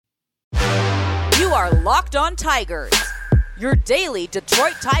You are Locked On Tigers, your daily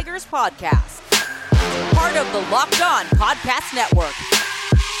Detroit Tigers podcast. Part of the Locked On Podcast Network,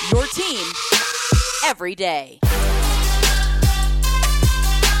 your team every day.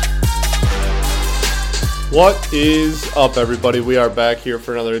 What is up, everybody? We are back here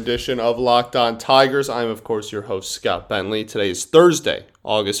for another edition of Locked On Tigers. I'm, of course, your host, Scott Bentley. Today is Thursday,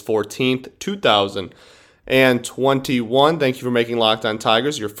 August 14th, 2021. Thank you for making Locked On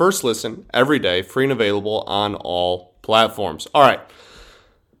Tigers your first listen every day, free and available on all platforms. All right,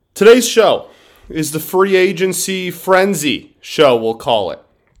 today's show is the free agency frenzy show, we'll call it.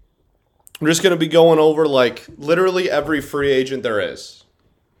 I'm just going to be going over, literally every free agent there is.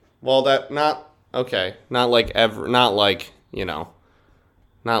 Well, okay, not like I don't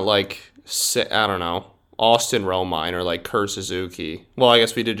know, Austin Romine or Kurt Suzuki. Well, I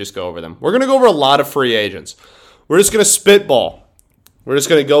guess we did just go over them. We're going to go over a lot of free agents. We're just going to spitball. We're just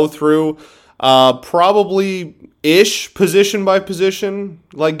going to go through probably-ish position by position,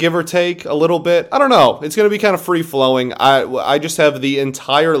 give or take a little bit. I don't know. It's going to be kind of free-flowing. I just have the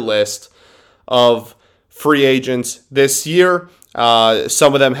entire list of free agents this year.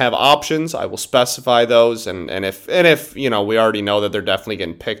 Some of them have options. I will specify those, and if we already know that they're definitely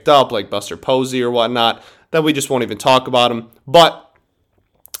getting picked up, like Buster Posey or whatnot, then we just won't even talk about them. But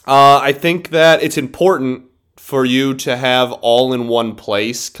I think that it's important for you to have all in one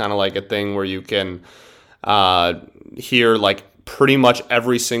place, kind of like a thing where you can hear pretty much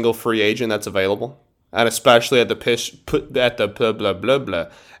every single free agent that's available, and especially at the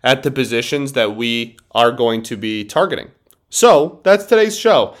positions that we are going to be targeting. So, that's today's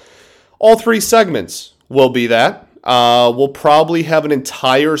show. All three segments will be that. We'll probably have an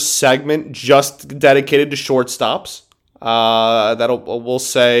entire segment just dedicated to shortstops. We'll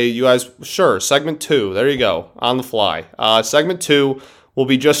say, you guys, sure, segment 2, there you go, on the fly. Segment 2 will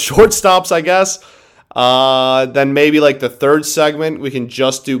be just shortstops, I guess. Then maybe the third segment, we can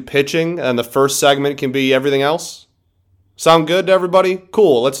just do pitching, and the first segment can be everything else. Sound good to everybody?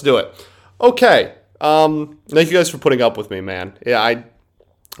 Cool, let's do it. Okay. Thank you guys for putting up with me, man. Yeah,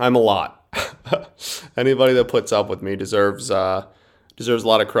 I'm a lot. Anybody that puts up with me deserves a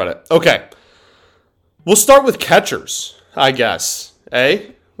lot of credit. Okay, we'll start with catchers, I guess.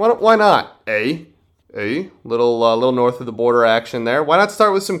 Why not? Little north of the border action there. Why not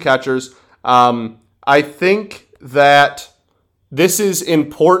start with some catchers? I think that this is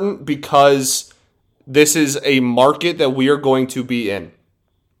important because this is a market that we are going to be in.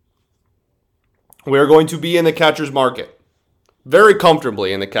 We're going to be in the catcher's market, very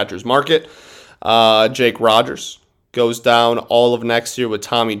comfortably in the catcher's market. Jake Rogers goes down all of next year with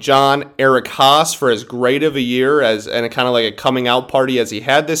Tommy John. Eric Haas, for as great of a year and kind of like a coming out party as he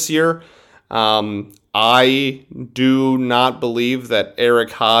had this year, I do not believe that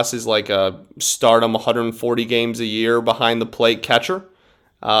Eric Haas is like a stardom 140 games a year behind the plate catcher.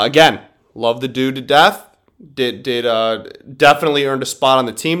 Again, love the dude to death. Definitely earned a spot on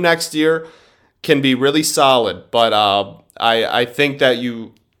the team next year. Can be really solid, but I think that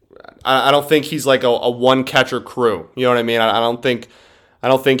I don't think he's like a one catcher crew. You know what I mean? I don't think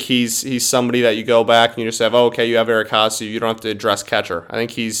he's somebody that you go back and you just have, you have Eric Haas, so you don't have to address catcher. I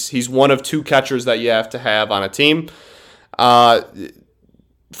think he's one of two catchers that you have to have on a team,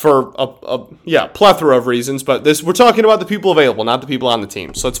 for a plethora of reasons. But we're talking about the people available, not the people on the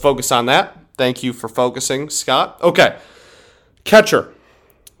team. So let's focus on that. Thank you for focusing, Scott. Okay, catcher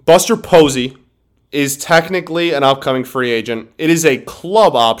Buster Posey is technically an upcoming free agent. It is a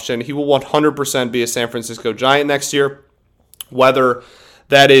club option. He will 100% be a San Francisco Giant next year, whether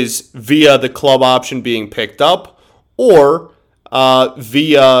that is via the club option being picked up or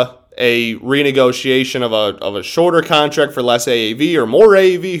via a renegotiation of a shorter contract for less AAV or more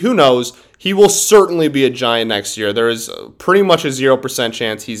AAV. Who knows? He will certainly be a Giant next year. There is pretty much a 0%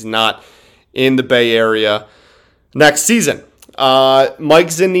 chance he's not in the Bay Area next season. Mike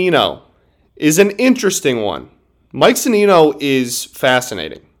Zunino is an interesting one. Mike Zunino is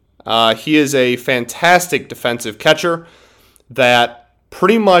fascinating. He is a fantastic defensive catcher that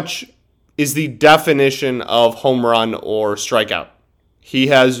pretty much is the definition of home run or strikeout. He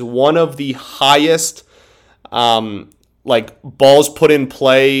has one of the highest balls put in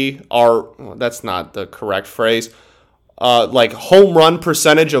play that's not the correct phrase. Home run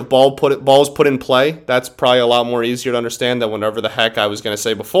percentage of balls put in play. That's probably a lot more easier to understand than whatever the heck I was going to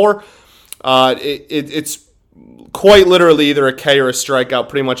say before. It's quite literally either a K or a strikeout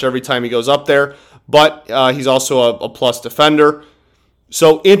pretty much every time he goes up there. But he's also a plus defender.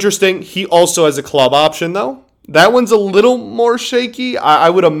 So interesting. He also has a club option, though. That one's a little more shaky.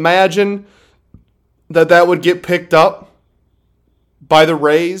 I would imagine that would get picked up. by the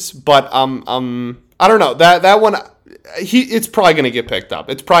Rays, but I don't know. That one, it's probably going to get picked up.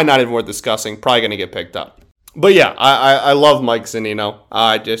 It's probably not even worth discussing. Probably going to get picked up. But yeah, I love Mike Zunino.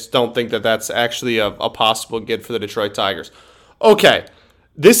 I just don't think that that's actually a possible get for the Detroit Tigers. Okay,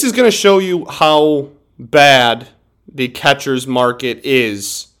 this is going to show you how bad the catcher's market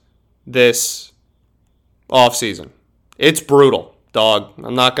is this offseason. It's brutal, dog.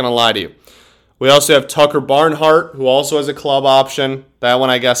 I'm not going to lie to you. We also have Tucker Barnhart, who also has a club option. That one,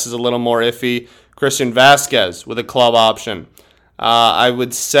 I guess, is a little more iffy. Christian Vasquez with a club option. I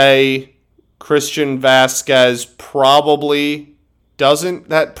would say Christian Vasquez probably doesn't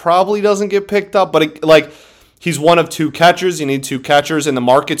get picked up, but he's one of two catchers. You need two catchers, and the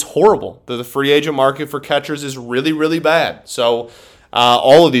market's horrible. The free agent market for catchers is really, really bad. So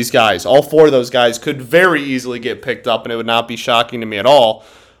all of these guys, all four of those guys could very easily get picked up, and it would not be shocking to me at all,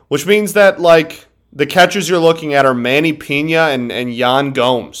 which means that the catchers you're looking at are Manny Pena and Yan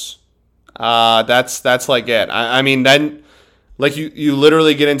Gomes. That's it. I mean, then you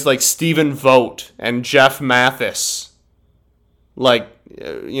literally get into Stephen Vogt and Jeff Mathis,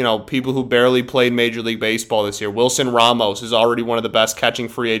 people who barely played Major League Baseball this year. Wilson Ramos is already one of the best catching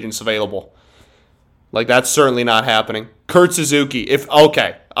free agents available. That's certainly not happening. Kurt Suzuki,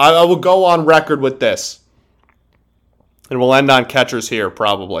 I will go on record with this, and we'll end on catchers here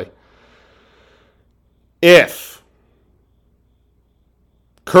probably. If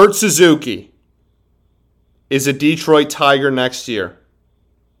Kurt Suzuki is a Detroit Tiger next year,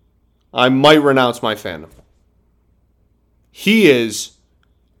 I might renounce my fandom. He is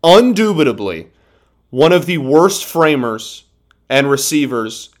undoubtedly one of the worst framers and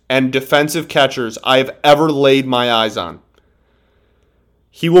receivers and defensive catchers I have ever laid my eyes on.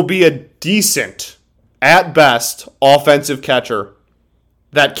 He will be a decent, at best, offensive catcher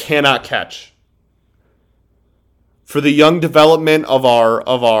that cannot catch. For the young development of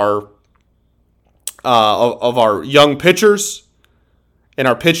our young pitchers and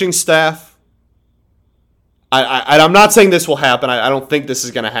our pitching staff, I'm not saying this will happen. I don't think this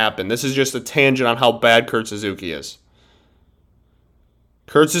is going to happen. This is just a tangent on how bad Kurt Suzuki is.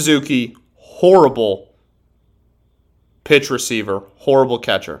 Kurt Suzuki, horrible pitch receiver, horrible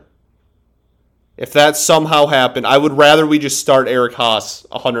catcher. If that somehow happened, I would rather we just start Eric Haas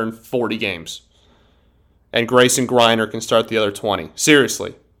 140 games. And Grayson Griner can start the other 20.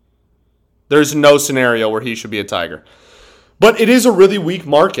 Seriously. There's no scenario where he should be a Tiger. But it is a really weak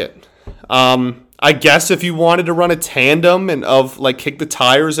market. I guess if you wanted to run a tandem and kick the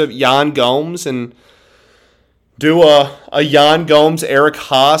tires of Yan Gomes and do a Yan Gomes, Eric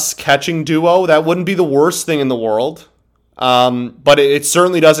Haas catching duo, that wouldn't be the worst thing in the world. But it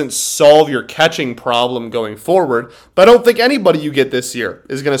certainly doesn't solve your catching problem going forward. But I don't think anybody you get this year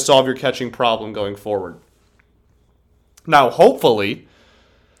is going to solve your catching problem going forward. Now, hopefully,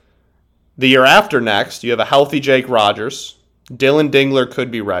 the year after next, you have a healthy Jake Rogers. Dylan Dingler could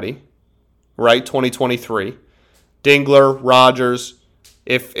be ready, right? 2023. Dingler, Rogers.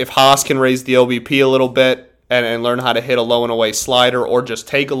 If Haas can raise the OBP a little bit and learn how to hit a low and away slider or just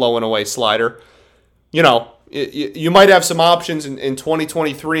take a low and away slider, you might have some options in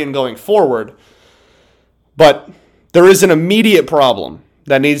 2023 and going forward. But there is an immediate problem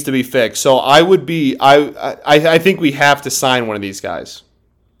that needs to be fixed. So I think we have to sign one of these guys.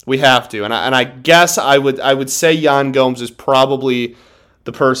 We have to. And I guess I would say Yan Gomes is probably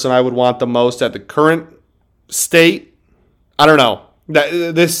the person I would want the most at the current state. I don't know.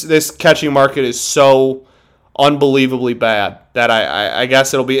 This catching market is so unbelievably bad that I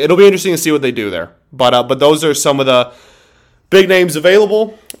guess it'll be interesting to see what they do there. But those are some of the big names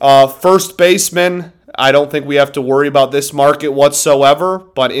available. First baseman, I don't think we have to worry about this market whatsoever.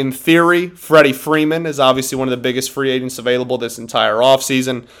 But in theory, Freddie Freeman is obviously one of the biggest free agents available this entire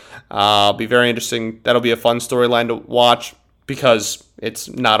offseason. Be very interesting. That'll be a fun storyline to watch because it's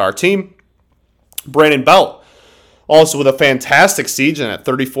not our team. Brandon Belt, also with a fantastic season at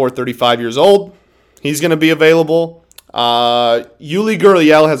 34, 35 years old. He's going to be available. Yuli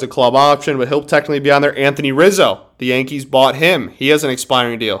Gurriel has a club option, but he'll technically be on there. Anthony Rizzo, the Yankees bought him. He has an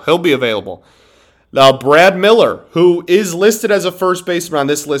expiring deal. He'll be available. Brad Miller, who is listed as a first baseman on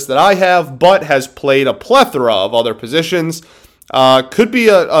this list that I have, but has played a plethora of other positions, could be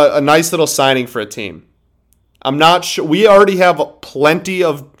a nice little signing for a team. I'm not sure. We already have plenty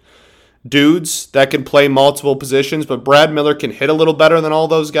of dudes that can play multiple positions, but Brad Miller can hit a little better than all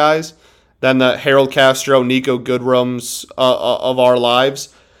those guys, than the Harold Castro, Nico Goodrums of our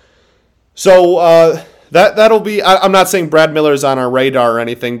lives. So that'll be. I'm not saying Brad Miller is on our radar or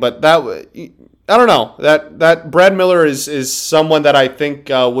anything, but I don't know. That Brad Miller is someone that I think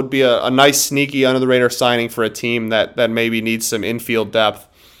would be a nice, sneaky, under-the-radar signing for a team that maybe needs some infield depth.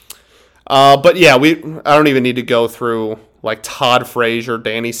 But yeah, I don't even need to go through like Todd Frazier,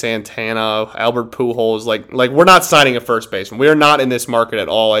 Danny Santana, Albert Pujols. Like we're not signing a first baseman. We are not in this market at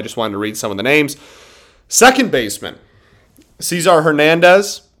all. I just wanted to read some of the names. Second baseman, Cesar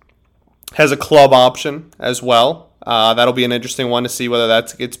Hernandez has a club option as well. That'll be an interesting one to see whether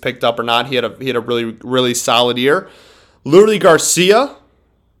that gets picked up or not. He had a really, really solid year. Leury Garcia,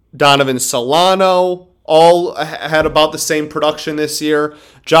 Donovan Solano, all had about the same production this year.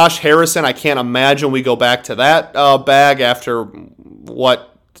 Josh Harrison, I can't imagine we go back to that bag after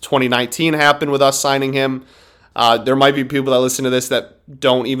what 2019 happened with us signing him. There might be people that listen to this that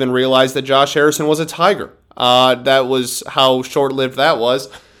don't even realize that Josh Harrison was a Tiger. That was how short-lived that was.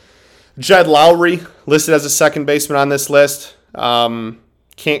 Jed Lowry, listed as a second baseman on this list.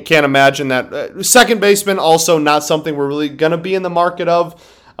 Can't imagine that. Second baseman, also not something we're really going to be in the market of.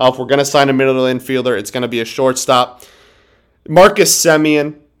 If we're going to sign a middle infielder, it's going to be a shortstop. Marcus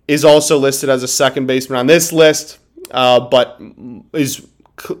Semien is also listed as a second baseman on this list, but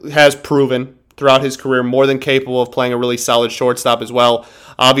has proven throughout his career more than capable of playing a really solid shortstop as well.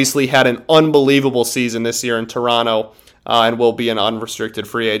 Obviously had an unbelievable season this year in Toronto. And will be an unrestricted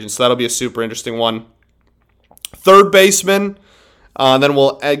free agent. So that'll be a super interesting one. Third baseman. Then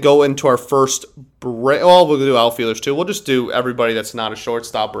we'll go into our first break. Well, we'll do outfielders too. We'll just do everybody that's not a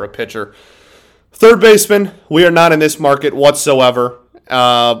shortstop or a pitcher. Third baseman. We are not in this market whatsoever.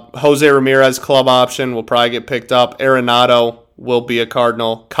 Jose Ramirez, club option, will probably get picked up. Arenado will be a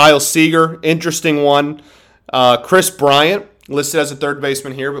Cardinal. Kyle Seager, interesting one. Chris Bryant, listed as a third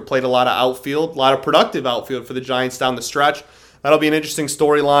baseman here, but played a lot of outfield, a lot of productive outfield for the Giants down the stretch. That'll be an interesting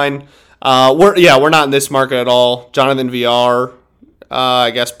storyline. We're not in this market at all. Jonathan VR,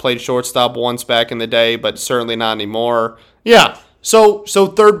 I guess, played shortstop once back in the day, but certainly not anymore. Yeah, so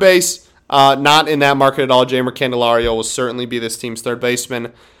third base, not in that market at all. Jeimer Candelario will certainly be this team's third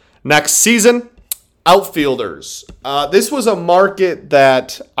baseman next season. Outfielders. This was a market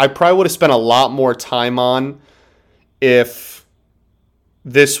that I probably would have spent a lot more time on if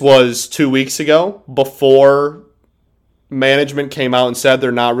this was 2 weeks ago, before management came out and said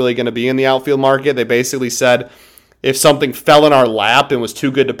they're not really going to be in the outfield market. They basically said if something fell in our lap and was too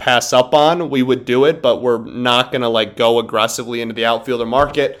good to pass up on, we would do it, but we're not going to go aggressively into the outfielder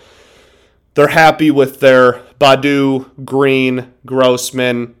market. They're happy with their Baddoo, Green,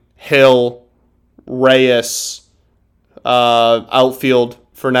 Grossman, Hill, Reyes outfield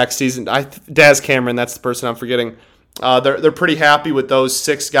for next season. Daz Cameron, that's the person I'm forgetting. They're pretty happy with those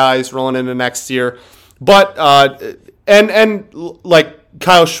 6 guys rolling into next year, but and like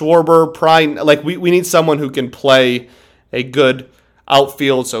Kyle Schwarber, probably we need someone who can play a good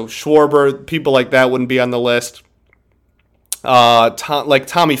outfield. So Schwarber, people like that wouldn't be on the list.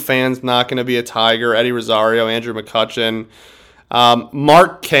 Tommy Phan's not going to be a Tiger. Eddie Rosario, Andrew McCutchen,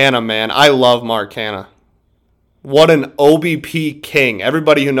 Mark Canha, man, I love Mark Canha. What an OBP king!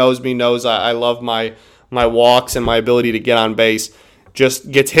 Everybody who knows me knows I love my walks and my ability to get on base.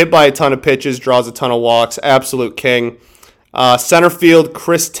 Just gets hit by a ton of pitches, draws a ton of walks. Absolute king. Center field,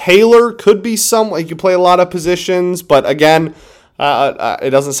 Chris Taylor could be someone. He could play a lot of positions, but again, it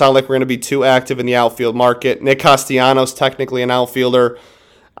doesn't sound like we're going to be too active in the outfield market. Nick Castellanos, technically an outfielder.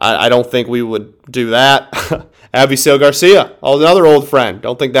 I don't think we would do that. Avisail Garcia, another old friend.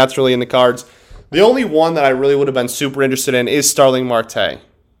 Don't think that's really in the cards. The only one that I really would have been super interested in is Starling Marte.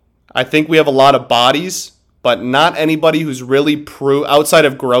 I think we have a lot of bodies, but not anybody who's really outside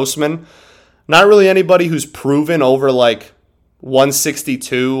of Grossman, not really anybody who's proven over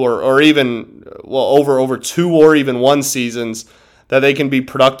 162 or even over 2 or even 1 seasons that they can be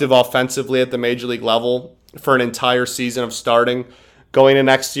productive offensively at the major league level for an entire season of starting going into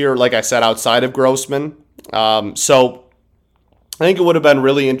next year, like I said, outside of Grossman. So I think it would have been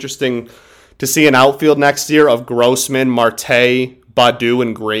really interesting to see an outfield next year of Grossman, Marte, Baddoo,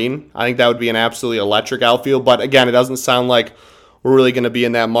 and Green. I think that would be an absolutely electric outfield. But again, it doesn't sound like we're really going to be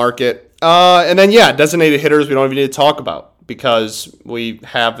in that market. And then, designated hitters we don't even need to talk about because we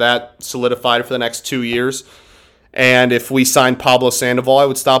have that solidified for the next 2 years. And if we signed Pablo Sandoval, I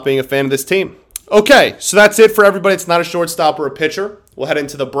would stop being a fan of this team. Okay, so that's it for everybody. It's not a shortstop or a pitcher. We'll head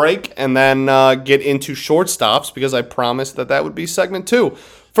into the break and then get into shortstops because I promised that would be segment 2.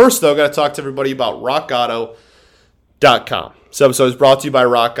 First, though, got to talk to everybody about RockAuto.com. This episode is brought to you by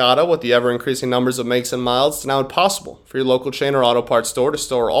Rock Auto. With the ever-increasing numbers of makes and models, it's now impossible for your local chain or auto parts store to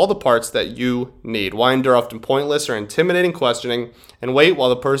store all the parts that you need. Why endure often pointless or intimidating questioning and wait while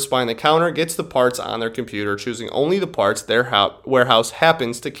the person behind the counter gets the parts on their computer, choosing only the parts their warehouse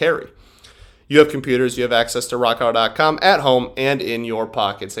happens to carry? You have computers, you have access to rockauto.com at home and in your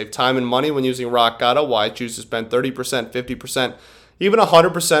pocket. Save time and money when using Rock Auto. Why choose to spend 30%, 50%, even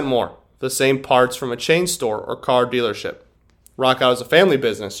 100% more for the same parts from a chain store or car dealership. Rock Auto is a family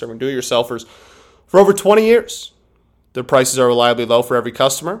business serving do-it-yourselfers for over 20 years. Their prices are reliably low for every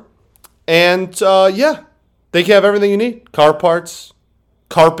customer. And, they can have everything you need. Car parts,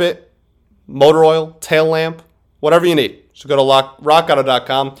 carpet, motor oil, tail lamp, whatever you need. So go to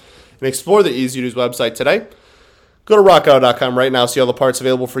rockauto.com and explore the easy-to-use website today. Go to rockauto.com right now, see all the parts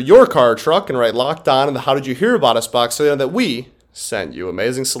available for your car or truck, and write Locked On in the How Did You Hear About Us box so you know that we sent you.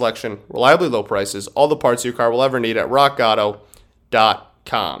 Amazing selection, reliably low prices, all the parts your car will ever need at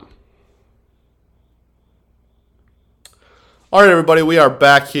rockauto.com. All right, everybody, we are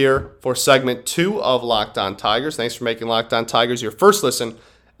back here for segment 2 of Locked On Tigers. Thanks for making Locked On Tigers your first listen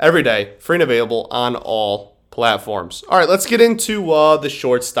every day, free and available on all platforms. All right, let's get into the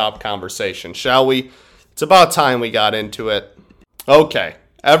shortstop conversation, shall we? It's about time we got into it. Okay,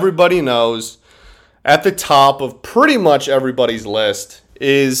 everybody knows at the top of pretty much everybody's list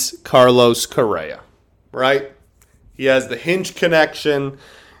is Carlos Correa, right? He has the Hinge connection.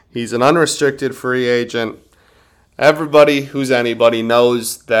 He's an unrestricted free agent. Everybody who's anybody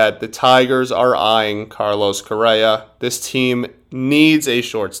knows that the Tigers are eyeing Carlos Correa. This team needs a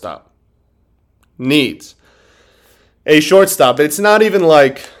shortstop. Needs a shortstop. It's not even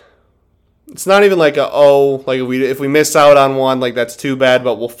like if we miss out on one, like that's too bad,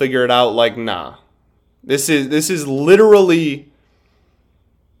 but we'll figure it out. Like, nah. This is literally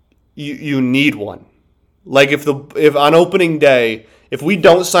you need one. Like if on opening day, if we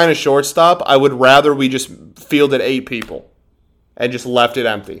don't sign a shortstop, I would rather we just fielded 8 people and just left it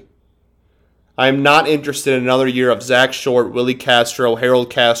empty. I am not interested in another year of Zach Short, Willie Castro,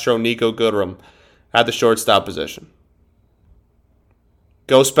 Harold Castro, Nico Goodrum at the shortstop position.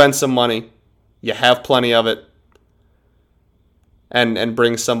 Go spend some money. You have plenty of it. And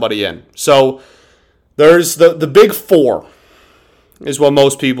bring somebody in. So there's the big 4 is what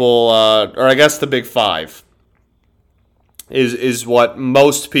most people, or I guess the big 5. Is what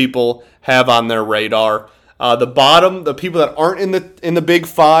most people have on their radar. The bottom, the people that aren't in the big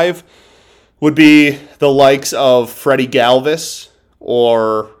 5 would be the likes of Freddie Galvis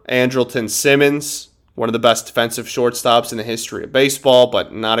or Andrelton Simmons, one of the best defensive shortstops in the history of baseball,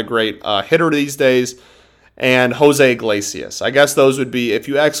 but not a great hitter these days, and Jose Iglesias. I guess those would be, if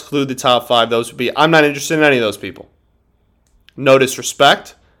you exclude the top 5, those would be, I'm not interested in any of those people. No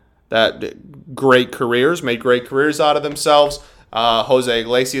disrespect. That great careers, made great careers out of themselves. Jose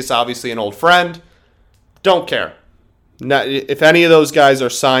Iglesias, obviously an old friend. Don't care. If any of those guys are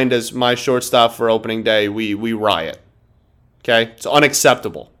signed as my shortstop for opening day, we riot. Okay? It's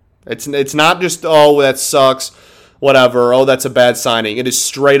unacceptable. It's not just, oh, that sucks, whatever, oh, that's a bad signing. It is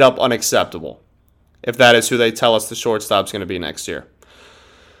straight up unacceptable if that is who they tell us the shortstop's going to be next year.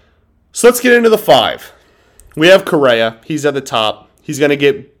 So let's get into the 5. We have Correa. He's at the top. He's going to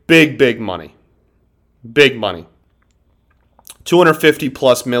get big money. Big money.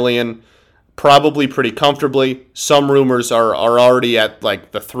 $250+ million, probably pretty comfortably. Some rumors are already at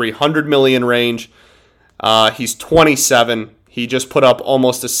like the $300 million range. He's 27. He just put up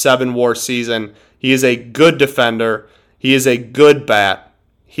almost a 7-WAR season. He is a good defender. He is a good bat.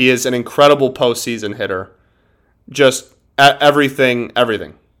 He is an incredible postseason hitter. Just everything.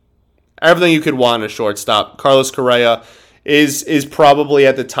 Everything you could want in a shortstop. Carlos Correa is probably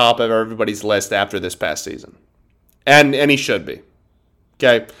at the top of everybody's list after this past season. And he should be.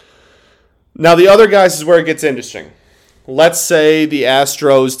 Okay. Now the other guys is where it gets interesting. Let's say the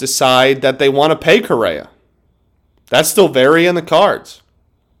Astros decide that they want to pay Correa. That's still very in the cards.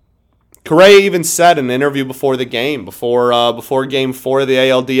 Correa even said in an interview before the game, before Game 4 of the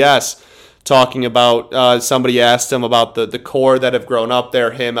ALDS, talking about, somebody asked him about the core that have grown up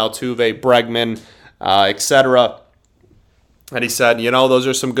there, him, Altuve, Bregman, etc., and he said, those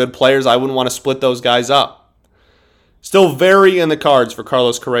are some good players. I wouldn't want to split those guys up. Still very in the cards for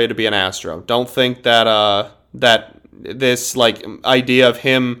Carlos Correa to be an Astro. Don't think that this idea of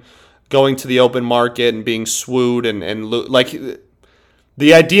him going to the open market and being swooed and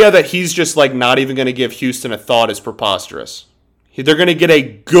the idea that he's just not even going to give Houston a thought is preposterous. They're going to get a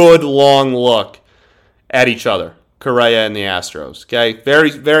good long look at each other, Correa and the Astros. Okay,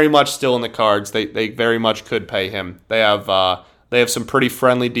 very very much still in the cards. They very much could pay him. They have some pretty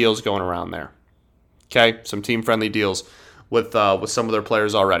friendly deals going around there. Okay, some team friendly deals with some of their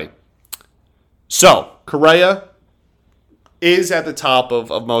players already. So Correa is at the top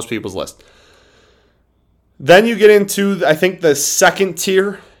of most people's list. Then you get into, I think the second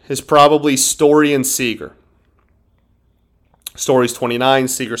tier is probably Story and Seager. Story's 29,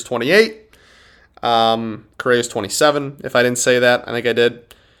 Seager's 28. Correa's 27, if I didn't say that. I think I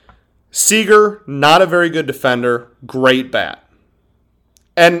did. Seager, not a very good defender. Great bat.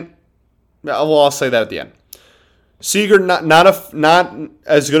 And, well, I'll say that at the end. Seager, not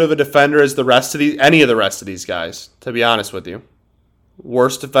as good of a defender as any of the rest of these guys, to be honest with you.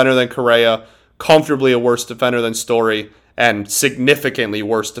 Worse defender than Correa, comfortably a worse defender than Story, and significantly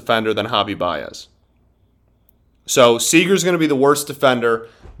worse defender than Javi Baez. So Seager's going to be the worst defender,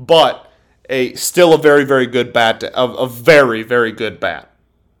 but still a very, very good bat, a very, very good bat.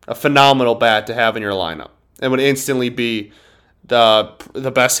 A phenomenal bat to have in your lineup. And would instantly be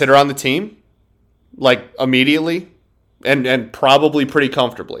the best hitter on the team, like immediately, and probably pretty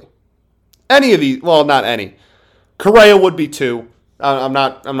comfortably. Any of these, well, not any. Correa would be too. I'm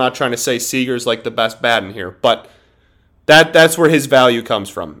not trying to say Seager's like the best bat in here, but that's where his value comes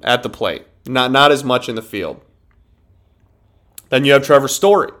from, at the plate. Not as much in the field. Then you have Trevor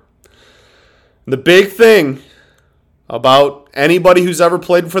Story. The big thing about anybody who's ever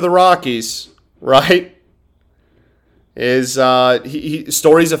played for the Rockies, right, is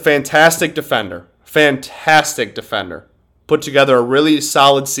Story's a fantastic defender. Fantastic defender. Put together a really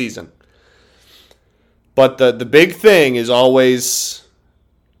solid season. But the big thing is always,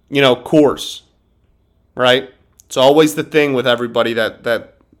 Coors, right? It's always the thing with everybody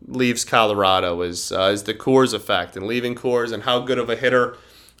that leaves Colorado is the Coors effect, and leaving Coors and how good of a hitter,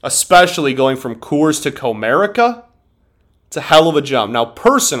 especially going from Coors to Comerica, it's a hell of a jump. Now,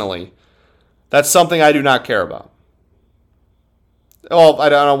 personally, that's something I do not care about. Well, I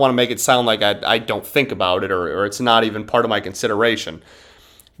don't want to make it sound like I don't think about it or it's not even part of my consideration.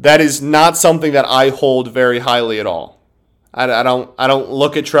 That is not something that I hold very highly at all. I don't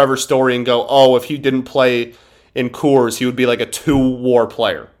look at Trevor Story and go, oh, if he didn't play in Coors, he would be like a 2-WAR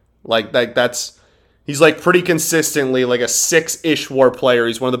player. He's like pretty consistently like a 6-ish WAR player.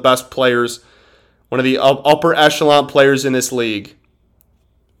 He's one of the best players, one of the upper echelon players in this league,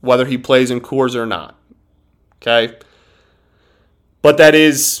 whether he plays in Coors or not. Okay? But that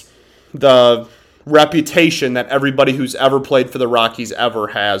is the reputation that everybody who's ever played for the Rockies ever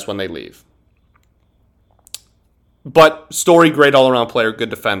has when they leave. But Story, great all-around player, good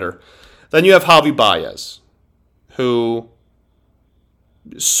defender. Then you have Javi Baez, who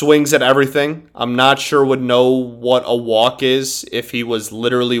swings at everything. I'm not sure would know what a walk is if he was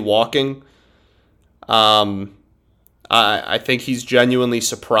literally walking. I think he's genuinely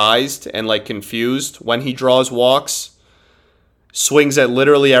surprised and confused when he draws walks. Swings at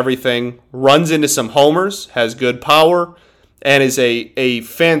literally everything, runs into some homers, has good power, and is a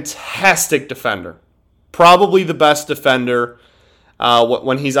fantastic defender. Probably the best defender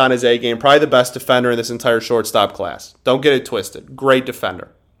when he's on his A game. Probably the best defender in this entire shortstop class. Don't get it twisted. Great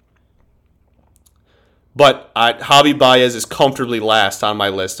defender. But Javi Baez is comfortably last on my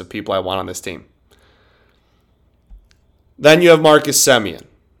list of people I want on this team. Then you have Marcus Semien,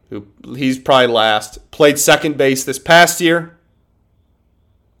 he's probably last. Played second base this past year.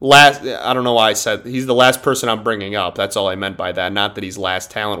 I don't know why I said he's the last person I'm bringing up. That's all I meant by that. Not that he's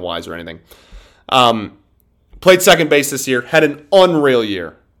last talent-wise or anything. Played second base this year. Had an unreal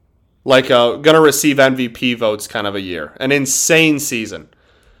year. Going to receive MVP votes kind of a year. An insane season.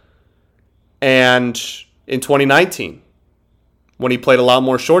 And in 2019, when he played a lot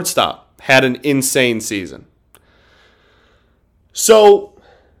more shortstop, had an insane season. So,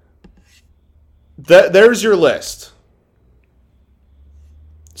 there's your list.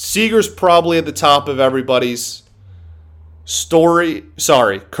 Seager's probably at the top of everybody's. Correa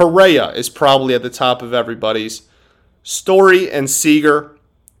is probably at the top of everybody's. Story and Seager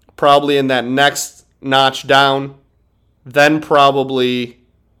probably in that next notch down. Then probably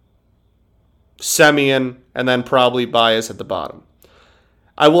Semien, and then probably Baez at the bottom.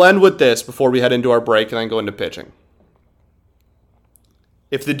 I will end with this before we head into our break and then go into pitching.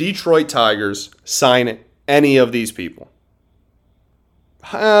 If the Detroit Tigers sign any of these people,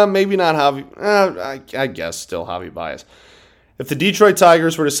 maybe not Javi. I guess still Javi Baez. If the Detroit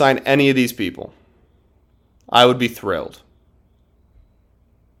Tigers were to sign any of these people, I would be thrilled.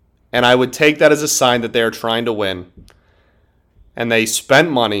 And I would take that as a sign that they are trying to win. And they spent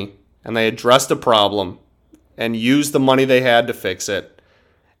money, and they addressed a problem, and used the money they had to fix it.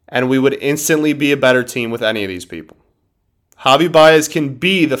 And we would instantly be a better team with any of these people. Javi Baez can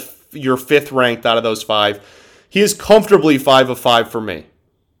be your 5th ranked out of those 5. He is comfortably 5 of 5 for me.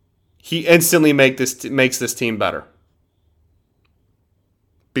 He instantly makes this team better.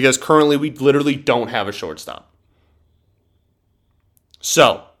 Because currently we literally don't have a shortstop.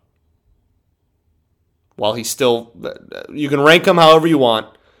 So, while he's still, you can rank him however you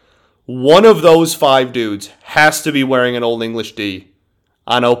want, one of those 5 dudes has to be wearing an Old English D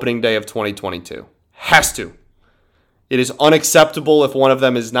on opening day of 2022. Has to. It is unacceptable if one of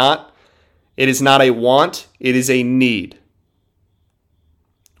them is not. It is not a want. It is a need.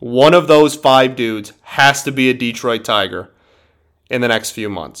 One of those 5 dudes has to be a Detroit Tiger in the next few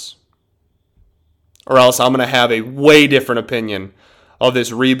months. Or else I'm going to have a way different opinion of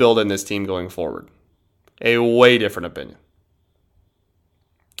this rebuild and this team going forward. A way different opinion.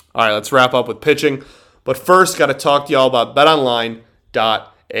 All right, let's wrap up with pitching. But first, got to talk to y'all about betonline.ag.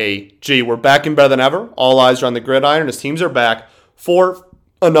 We're back in better than ever. All eyes are on the gridiron as teams are back for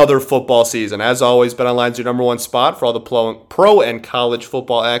another football season. As always, BetOnline is your number one spot for all the pro and college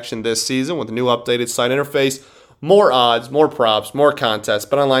football action this season with a new updated site interface, more odds, more props, more contests.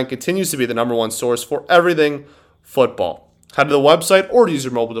 BetOnline continues to be the number one source for everything football. Head to the website or use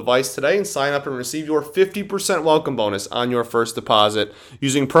your mobile device today and sign up and receive your 50% welcome bonus on your first deposit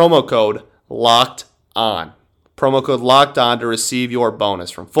using promo code LOCKEDON. Promo code LOCKEDON to receive your bonus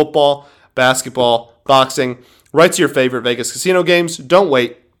from football, basketball, boxing, right to your favorite Vegas casino games. Don't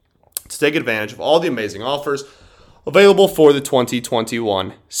wait to take advantage of all the amazing offers available for the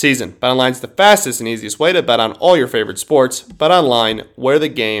 2021 season. BetOnline is the fastest and easiest way to bet on all your favorite sports. BetOnline, where the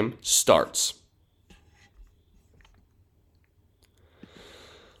game starts.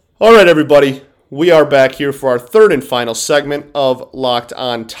 All right, everybody. We are back here for our third and final segment of Locked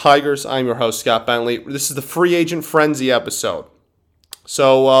On Tigers. I'm your host, Scott Bentley. This is the Free Agent Frenzy episode.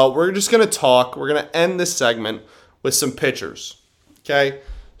 So we're just going to talk. We're going to end this segment with some pitchers. Okay?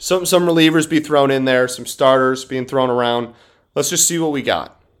 Some relievers be thrown in there, some starters being thrown around. Let's just see what we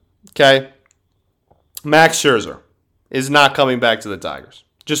got. Okay? Max Scherzer is not coming back to the Tigers.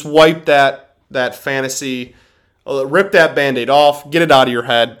 Just wipe that fantasy, rip that Band-Aid off, get it out of your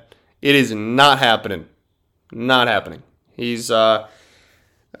head. It is not happening. Not happening. He's I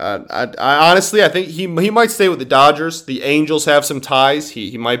honestly, I think he might stay with the Dodgers. The Angels have some ties.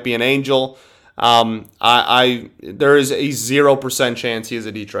 He might be an Angel. There is a 0% chance he is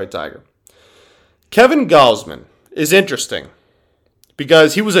a Detroit Tiger. Kevin Gausman is interesting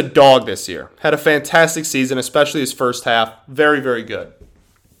because he was a dog this year. Had a fantastic season, especially his first half. Very, very good.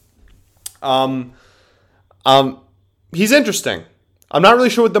 He's interesting. I'm not really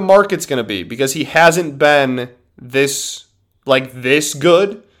sure what the market's going to be because he hasn't been this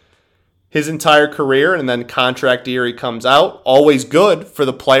good his entire career, and then contract year he comes out. Always good for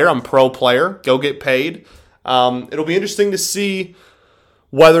the player. I'm pro player. Go get paid. It'll be interesting to see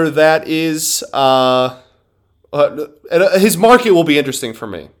whether that is his market will be interesting for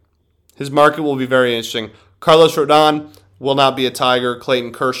me. His market will be very interesting. Carlos Rodon will not be a Tiger.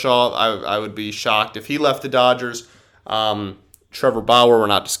 Clayton Kershaw, I would be shocked if he left the Dodgers. Trevor Bauer, we're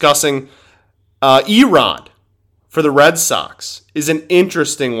not discussing. Erod for the Red Sox is an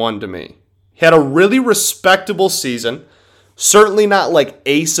interesting one to me. He had a really respectable season. Certainly not like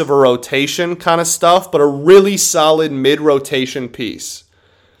ace of a rotation kind of stuff, but a really solid mid-rotation piece.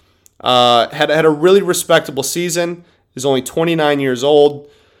 Had a really respectable season. He's only 29 years old.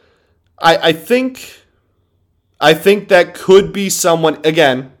 I think that could be someone,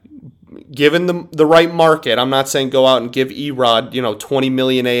 again, given the right market. I'm not saying go out and give Erod, $20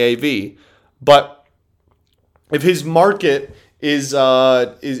 million AAV, but if his market is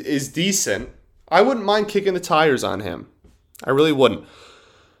decent, I wouldn't mind kicking the tires on him. I really wouldn't.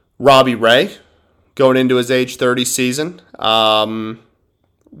 Robbie Ray, going into his age 30 season.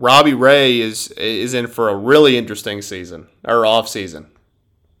 Robbie Ray is in for a really interesting season, or off season,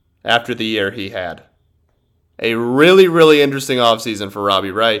 after the year he had. A really, really interesting offseason for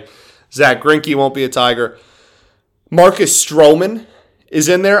Robbie Ray. Zach Greinke won't be a Tiger. Marcus Stroman is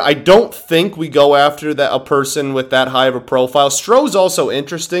in there. I don't think we go after a person with that high of a profile. Stroh's also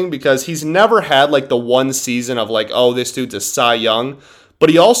interesting because he's never had like the one season of like, oh, this dude's a Cy Young. But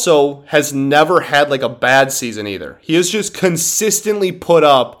he also has never had like a bad season either. He has just consistently put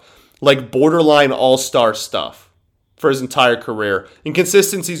up like borderline all-star stuff for his entire career. And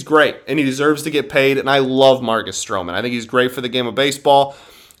consistency's great, and he deserves to get paid, and I love Marcus Stroman. I think he's great for the game of baseball,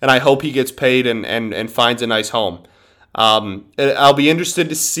 and I hope he gets paid and finds a nice home. I'll be interested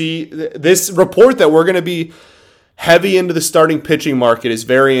to see this report that we're going to be heavy into the starting pitching market is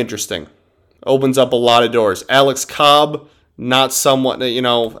very interesting. Opens up a lot of doors. Alex Cobb, not somewhat,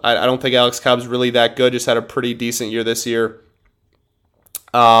 I don't think Alex Cobb's really that good. Just had a pretty decent year this year.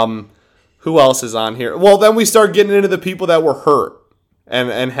 Who else is on here? Well, then we start getting into the people that were hurt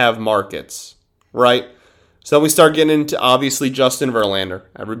and have markets, right? So then we start getting into, obviously, Justin Verlander.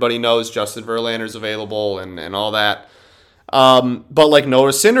 Everybody knows Justin Verlander's available and all that. But like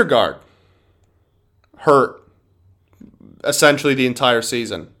Noah Syndergaard, hurt essentially the entire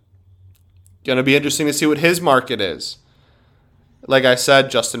season. Going to be interesting to see what his market is. Like I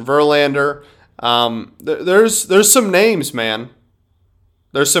said, Justin Verlander. There's some names, man.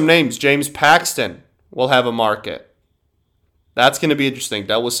 There's some names. James Paxton will have a market. That's going to be interesting.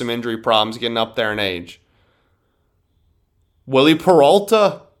 Dealt with some injury problems, getting up there in age. Willie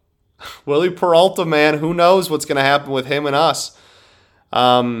Peralta. Willie Peralta, man. Who knows what's going to happen with him and us.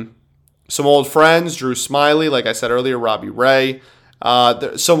 Some old friends, Drew Smiley, like I said earlier, Robbie Ray.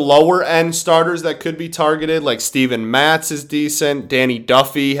 Some lower-end starters that could be targeted, like Steven Matz is decent. Danny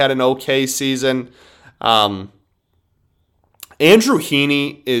Duffy had an okay season. Andrew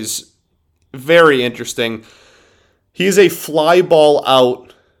Heaney is very interesting. He's a fly ball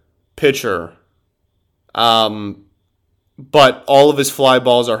out pitcher, but all of his fly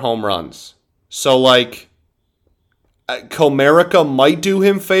balls are home runs. So, like, Comerica might do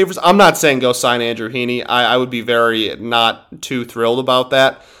him favors. I'm not saying go sign Andrew Heaney. I would be very not too thrilled about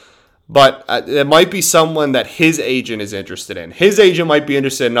that. But it might be someone that his agent is interested in. His agent might be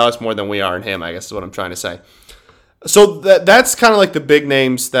interested in us more than we are in him, I guess is what I'm trying to say. So that's kind of like the big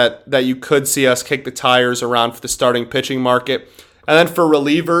names that you could see us kick the tires around for the starting pitching market. And then for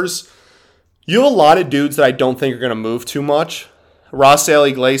relievers, you have a lot of dudes that I don't think are going to move too much. Raisel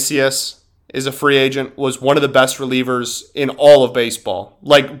Iglesias is a free agent, was one of the best relievers in all of baseball.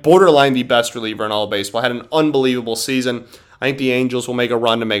 Like, borderline the best reliever in all of baseball. Had an unbelievable season. I think the Angels will make a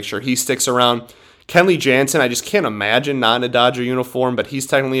run to make sure he sticks around. Kenley Jansen, I just can't imagine not in a Dodger uniform, but he's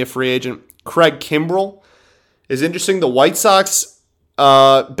technically a free agent. Craig Kimbrell is interesting. The White Sox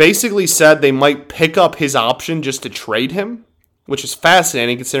basically said they might pick up his option just to trade him, which is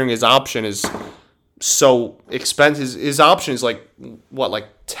fascinating considering his option is so expensive. His option is like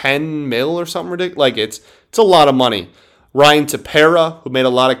 10 mil or something ridiculous. Like it's a lot of money. Ryan Tepera, who made a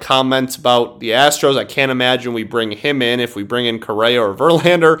lot of comments about the Astros. I can't imagine we bring him in if we bring in Correa or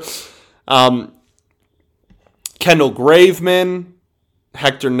Verlander. Kendall Graveman,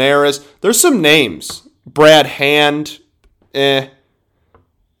 Hector Neris. There's some names. Brad Hand,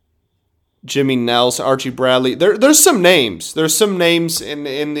 Jimmy Nelson, Archie Bradley. There's some names. There's some names in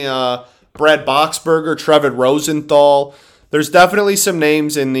the Brad Boxberger, Trevor Rosenthal. There's definitely some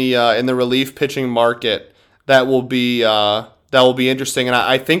names in the relief pitching market that will be interesting, and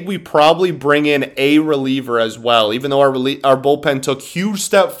I think we probably bring in a reliever as well. Even though our bullpen took huge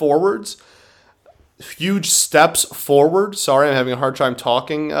steps forward. Sorry, I'm having a hard time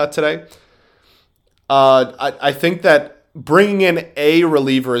talking today. I think that bringing in a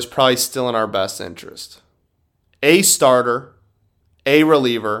reliever is probably still in our best interest. A starter, a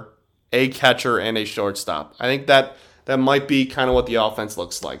reliever, a catcher, and a shortstop. I think that might be kind of what the offense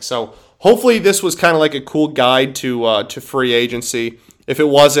looks like. So hopefully this was kind of like a cool guide to free agency. If it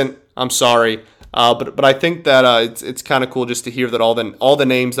wasn't, I'm sorry. But I think that it's kind of cool just to hear that all the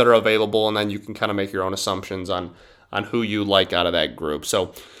names that are available, and then you can kind of make your own assumptions on who you like out of that group.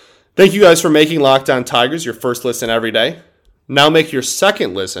 So thank you guys for making Locked On Tigers your first listen every day. Now make your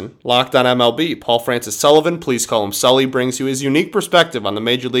second listen Locked On MLB. Paul Francis Sullivan, please call him Sully, brings you his unique perspective on the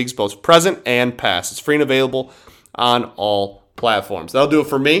major leagues, both present and past. It's free and available on all platforms. That'll do it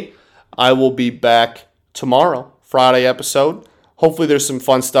for me. I will be back tomorrow, Friday episode. Hopefully there's some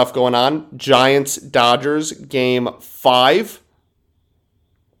fun stuff going on. Giants-Dodgers, Game 5.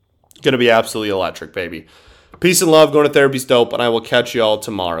 Going to be absolutely electric, baby. Peace and love. Going to therapy's dope, and I will catch you all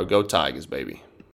tomorrow. Go Tigers, baby.